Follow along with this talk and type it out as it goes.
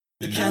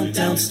The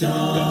countdown starts.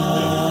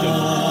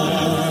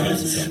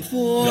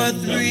 4,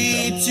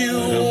 3, 2,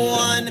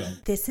 1.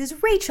 This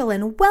is Rachel,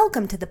 and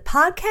welcome to the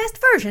podcast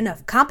version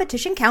of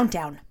Competition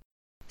Countdown.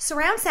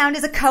 Surround Sound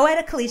is a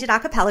co-ed collegiate a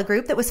cappella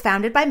group that was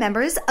founded by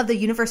members of the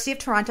University of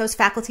Toronto's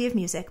Faculty of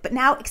Music, but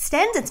now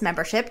extends its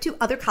membership to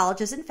other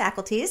colleges and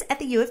faculties at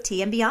the U of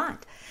T and beyond.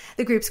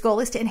 The group's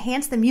goal is to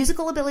enhance the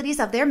musical abilities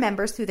of their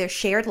members through their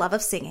shared love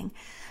of singing.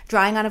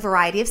 Drawing on a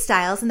variety of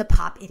styles in the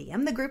pop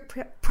idiom, the group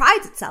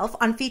prides itself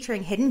on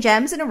featuring hidden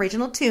gems and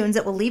original tunes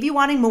that will leave you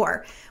wanting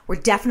more. We're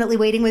definitely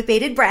waiting with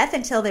bated breath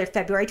until their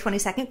February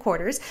 22nd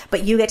quarters,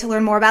 but you get to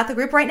learn more about the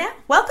group right now.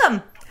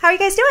 Welcome! How are you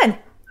guys doing?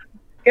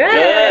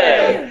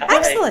 Good.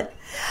 Excellent.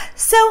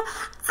 So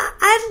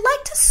I'd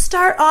like to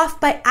start off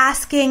by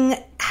asking,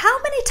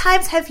 how many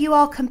times have you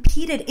all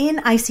competed in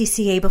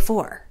ICCA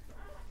before?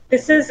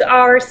 This is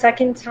our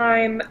second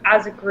time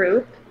as a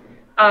group.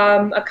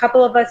 A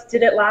couple of us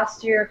did it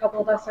last year. A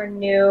couple of us are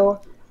new.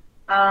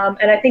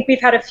 And I think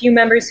we've had a few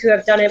members who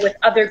have done it with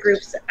other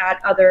groups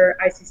at other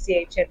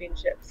ICCA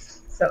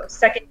championships. So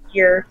second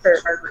year for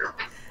our group.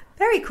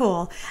 Very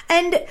cool.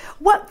 And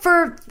what,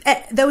 for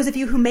those of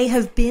you who may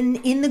have been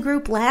in the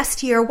group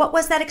last year, what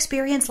was that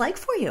experience like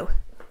for you?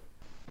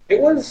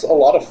 It was a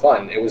lot of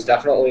fun. It was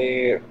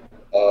definitely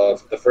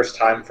the first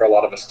time for a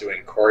lot of us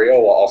doing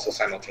choreo while also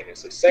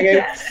simultaneously singing.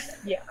 Yes.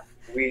 Yeah.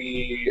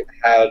 We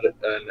had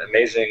an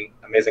amazing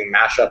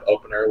mashup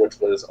opener,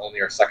 which was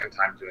only our second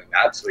time doing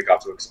that, so we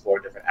got to explore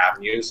different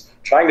avenues.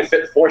 Trying to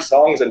fit 4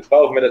 songs in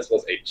 12 minutes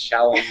was a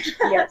challenge.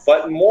 Yes.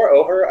 But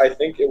moreover, I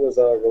think it was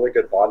a really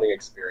good bonding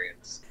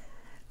experience.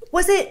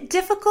 Was it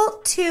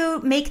difficult to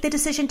make the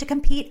decision to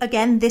compete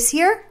again this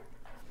year?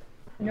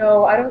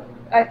 No,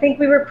 I think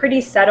we were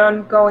pretty set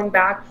on going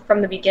back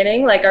from the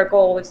beginning. Like, our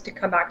goal was to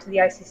come back to the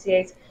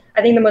ICCAs.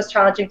 I think the most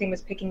challenging thing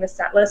was picking the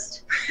set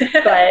list.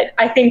 But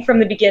I think from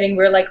the beginning,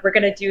 we're like, we're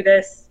going to do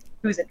this.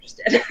 Who's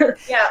interested?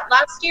 Yeah,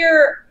 last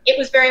year, it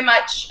was very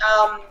much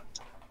an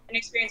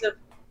experience of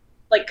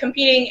like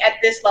competing at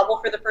this level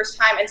for the first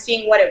time and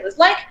seeing what it was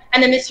like.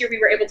 And then this year, we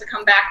were able to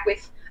come back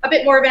with a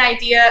bit more of an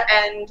idea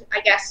and, I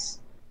guess,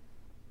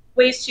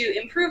 ways to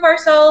improve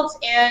ourselves,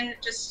 and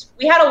just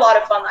we had a lot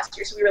of fun last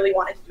year, so we really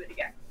wanted to do it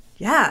again.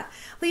 Yeah.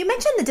 Well, you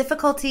mentioned the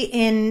difficulty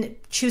in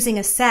choosing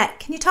a set.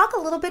 Can you talk a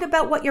little bit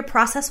about what your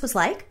process was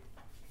like?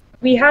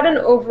 We had an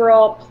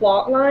overall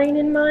plot line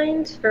in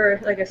mind for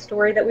like a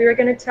story that we were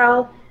going to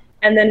tell,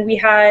 and then we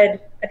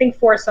had, I think,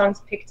 4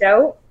 songs picked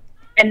out,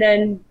 and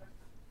then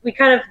we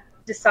kind of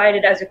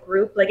decided as a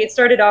group, like it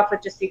started off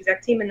with just the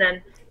exec team, and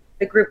then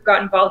the group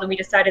got involved and we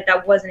decided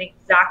that wasn't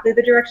exactly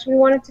the direction we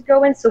wanted to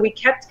go in. So we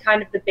kept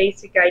kind of the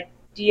basic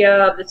idea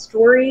of the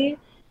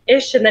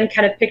story-ish and then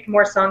kind of picked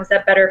more songs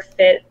that better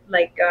fit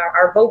like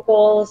our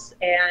vocals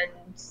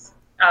and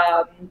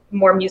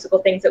more musical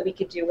things that we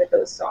could do with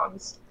those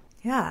songs.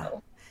 Yeah.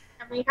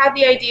 And we had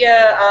the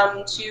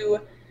idea to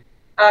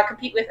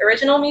compete with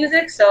original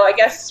music. So I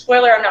guess,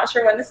 spoiler, I'm not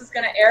sure when this is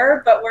going to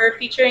air, but we're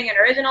featuring an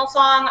original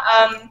song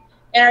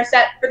in our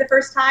set for the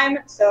first time.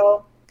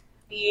 So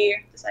we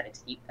decided to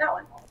keep that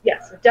one.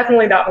 Yeah, so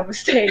definitely that one was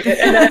staying.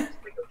 And then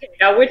okay,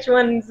 now which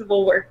ones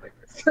will work with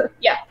this?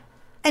 Yeah.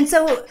 And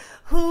so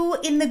who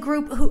in the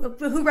group,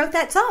 who wrote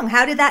that song?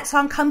 How did that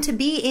song come to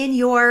be in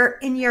your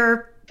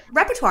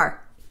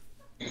repertoire?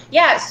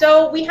 Yeah,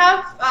 so we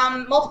have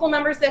multiple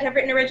members that have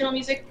written original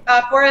music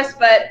for us,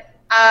 but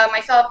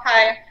myself,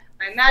 hi,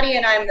 I'm Maddie,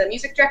 and I'm the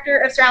music director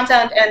of Surround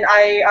Sound, and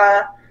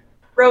I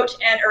wrote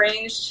and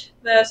arranged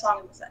the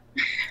song in the set.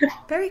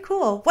 Very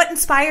cool. What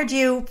inspired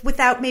you,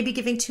 without maybe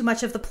giving too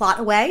much of the plot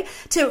away,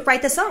 to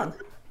write the song?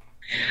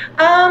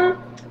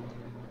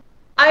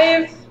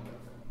 I've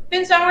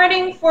been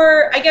songwriting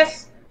for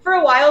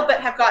a while, but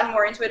have gotten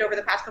more into it over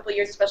the past couple of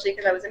years, especially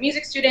because I was a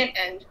music student,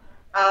 and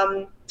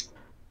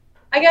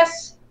I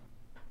guess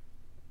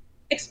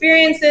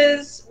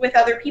experiences with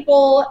other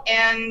people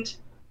and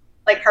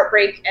like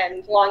heartbreak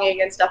and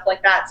longing and stuff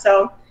like that.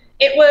 So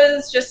it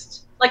was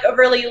just like a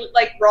really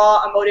like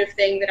raw emotive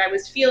thing that I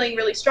was feeling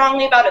really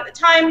strongly about at the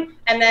time.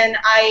 And then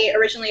I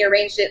originally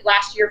arranged it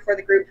last year for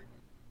the group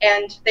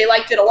and they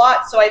liked it a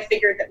lot. So I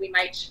figured that we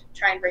might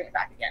try and bring it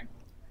back again.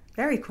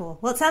 Very cool.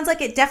 Well, it sounds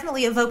like it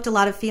definitely evoked a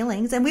lot of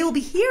feelings, and we will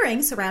be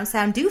hearing Surround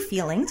Sound do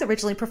Feelings,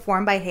 originally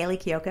performed by Haley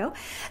Kiyoko.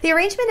 The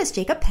arrangement is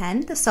Jacob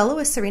Penn, the solo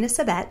is Serena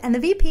Sabet, and the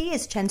VP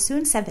is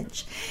Chensoon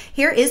Sevinch.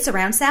 Here is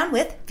Surround Sound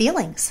with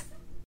Feelings.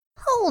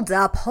 Hold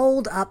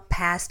up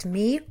past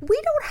me.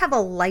 We don't have a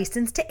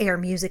license to air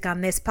music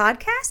on this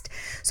podcast.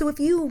 So if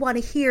you want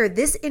to hear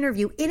this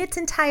interview in its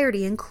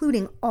entirety,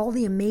 including all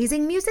the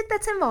amazing music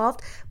that's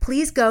involved,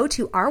 please go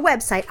to our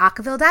website,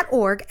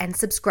 acaville.org, and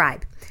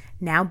subscribe.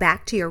 Now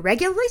back to your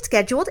regularly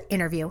scheduled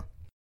interview.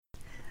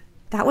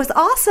 That was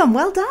awesome.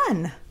 Well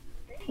done.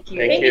 Thank you.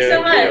 Thank you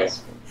so much.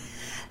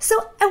 So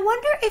I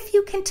wonder if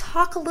you can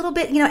talk a little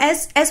bit,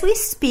 as we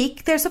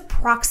speak, there's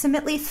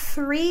approximately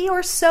 3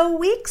 or so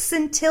weeks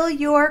until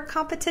your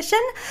competition.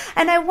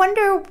 And I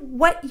wonder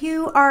what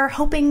you are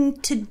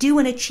hoping to do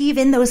and achieve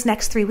in those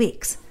next 3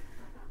 weeks.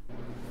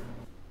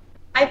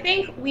 I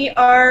think we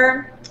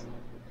are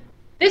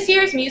This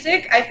year's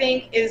music, I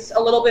think, is a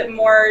little bit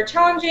more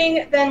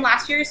challenging than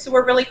last year's, so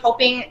we're really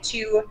hoping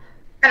to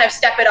kind of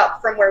step it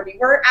up from where we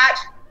were at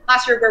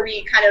last year, where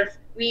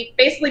we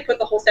basically put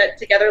the whole set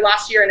together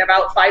last year in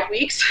about 5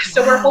 weeks.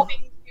 So we're hoping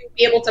to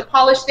be able to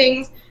polish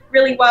things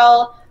really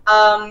well,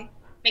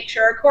 make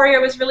sure our choreo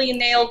was really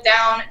nailed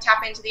down,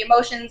 tap into the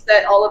emotions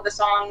that all of the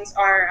songs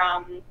are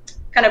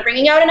kind of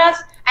bringing out in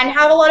us, and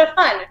have a lot of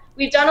fun.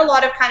 We've done a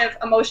lot of kind of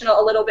emotional,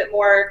 a little bit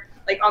more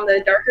like on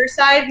the darker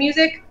side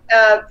music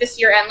this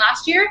year and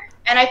last year,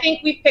 and I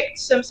think we've picked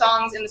some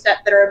songs in the set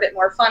that are a bit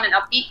more fun and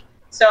upbeat,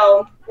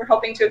 so we're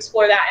hoping to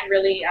explore that and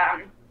really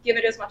give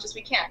it as much as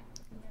we can.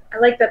 I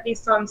like that these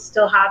songs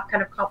still have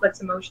kind of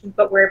complex emotions,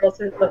 but we're able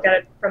to look at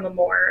it from a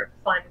more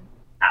fun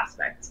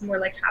aspect, more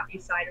like happy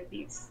side of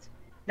these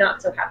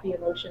not so happy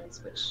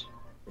emotions, which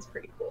is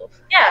pretty cool.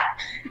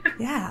 Yeah.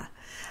 Yeah.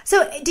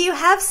 So do you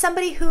have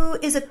somebody who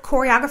is a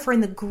choreographer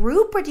in the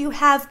group, or do you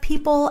have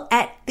people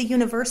at the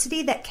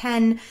university that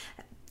can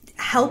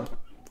help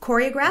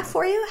choreograph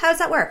for you? How does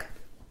that work?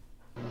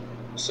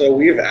 So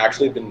we've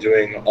actually been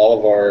doing all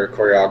of our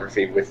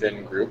choreography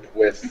within group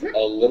with a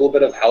little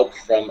bit of help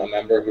from a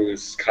member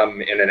who's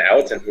come in and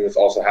out and who has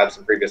also had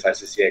some previous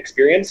ICCA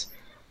experience,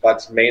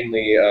 but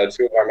mainly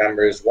two of our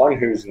members, one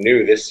who's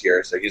new this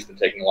year, so he's been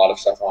taking a lot of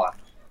stuff on,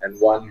 and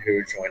one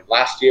who joined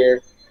last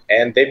year,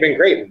 and they've been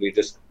great. We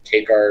just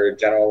take our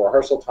general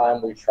rehearsal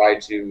time. We try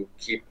to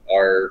keep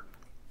our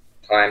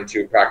time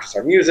to practice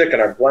our music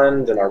and our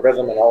blend and our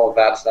rhythm and all of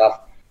that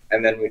stuff,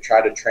 and then we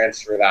try to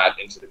transfer that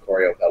into the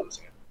choreo without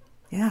losing it.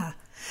 Yeah.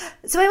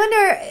 So I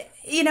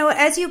wonder,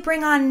 as you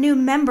bring on new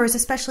members,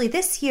 especially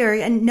this year,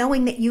 and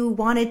knowing that you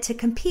wanted to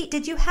compete,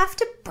 did you have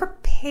to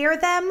prepare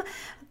them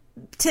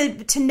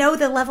to know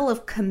the level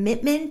of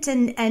commitment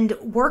and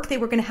work they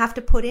were going to have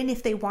to put in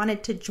if they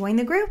wanted to join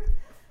the group?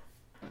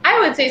 I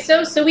would say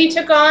so. So we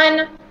took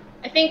on,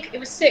 I think it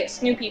was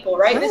 6 new people,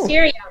 right, this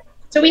year? Yeah.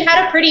 So we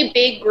had a pretty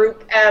big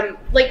group.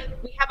 We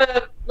have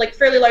a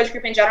fairly large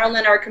group in general, and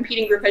then our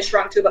competing group has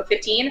shrunk to about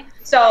 15.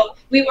 So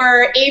we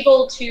were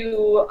able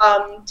to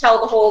tell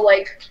the whole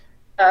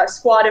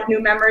squad of new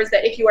members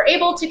that if you are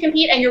able to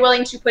compete and you're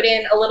willing to put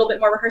in a little bit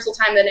more rehearsal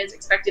time than is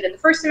expected in the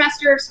first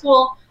semester of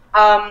school,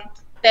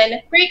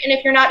 then great. And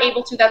if you're not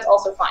able to, that's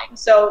also fine.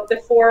 So the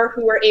 4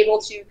 who were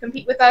able to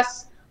compete with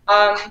us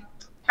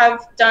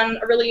have done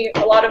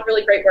a lot of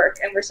really great work,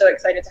 and we're so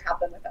excited to have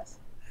them with us.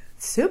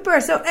 Super.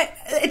 So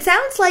it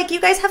sounds like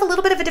you guys have a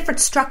little bit of a different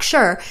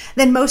structure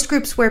than most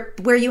groups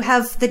where you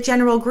have the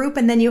general group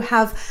and then you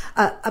have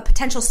a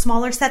potential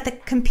smaller set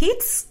that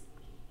competes.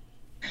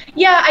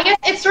 Yeah, I guess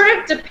it sort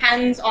of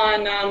depends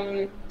on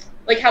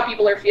how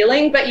people are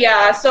feeling. But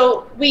yeah,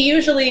 so we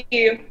usually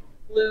we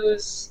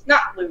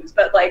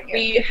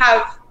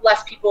have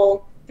less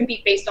people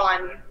compete based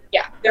on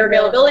their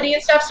availability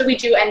and stuff. So we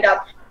do end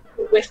up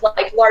with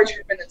large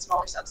group and then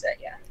smaller subset.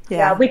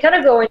 Yeah, we kind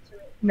of go into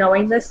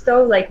knowing this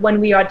though, when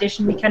we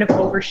audition, we kind of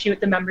overshoot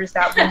the members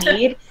that we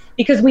need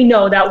because we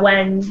know that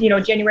when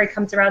January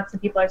comes around, some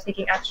people are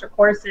taking extra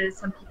courses,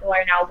 some people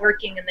are now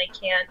working and they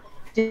can't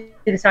do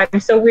the time.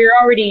 So we're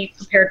already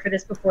prepared for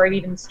this before we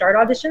even start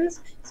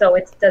auditions, so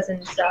it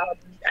doesn't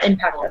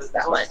impact us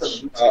that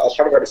much. A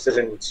part of our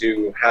decision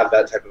to have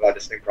that type of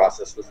auditioning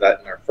process was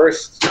that in our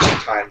first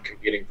time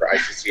competing for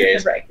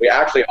ICCAs, right, we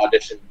actually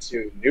auditioned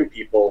 2 new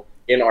people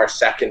in our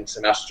second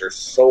semester.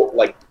 So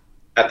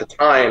at the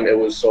time, it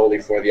was solely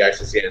for the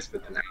ICCAs,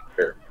 but then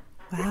after,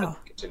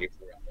 continue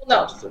for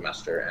the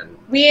semester. And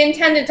we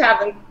intended to have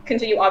them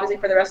continue, obviously,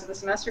 for the rest of the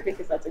semester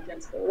because that's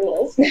against the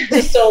rules.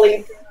 Just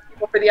solely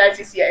for the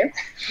ICCA.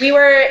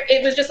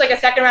 It was just a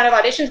second round of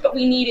auditions, but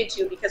we needed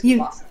to because we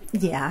lost.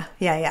 Yeah.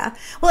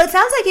 Well, it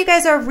sounds like you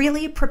guys are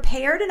really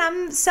prepared, and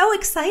I'm so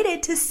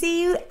excited to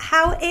see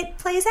how it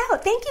plays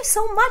out. Thank you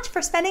so much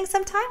for spending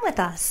some time with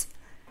us.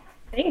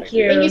 Thank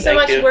you. Thank you so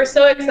much. We're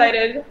so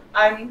excited.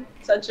 I'm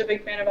such a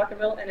big fan of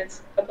Acaville, and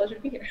it's a pleasure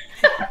to be here.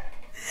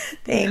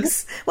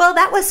 Thanks. Well,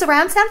 that was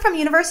Surround Sound from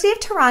University of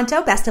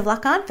Toronto. Best of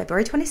luck on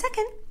February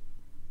 22nd.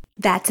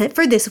 That's it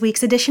for this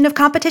week's edition of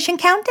Competition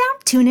Countdown.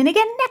 Tune in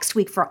again next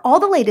week for all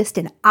the latest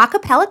in a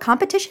cappella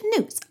competition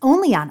news,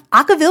 only on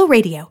Acaville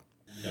Radio.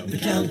 The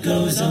count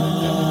goes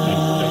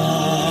on.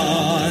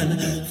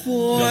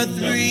 4,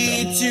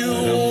 3,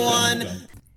 2,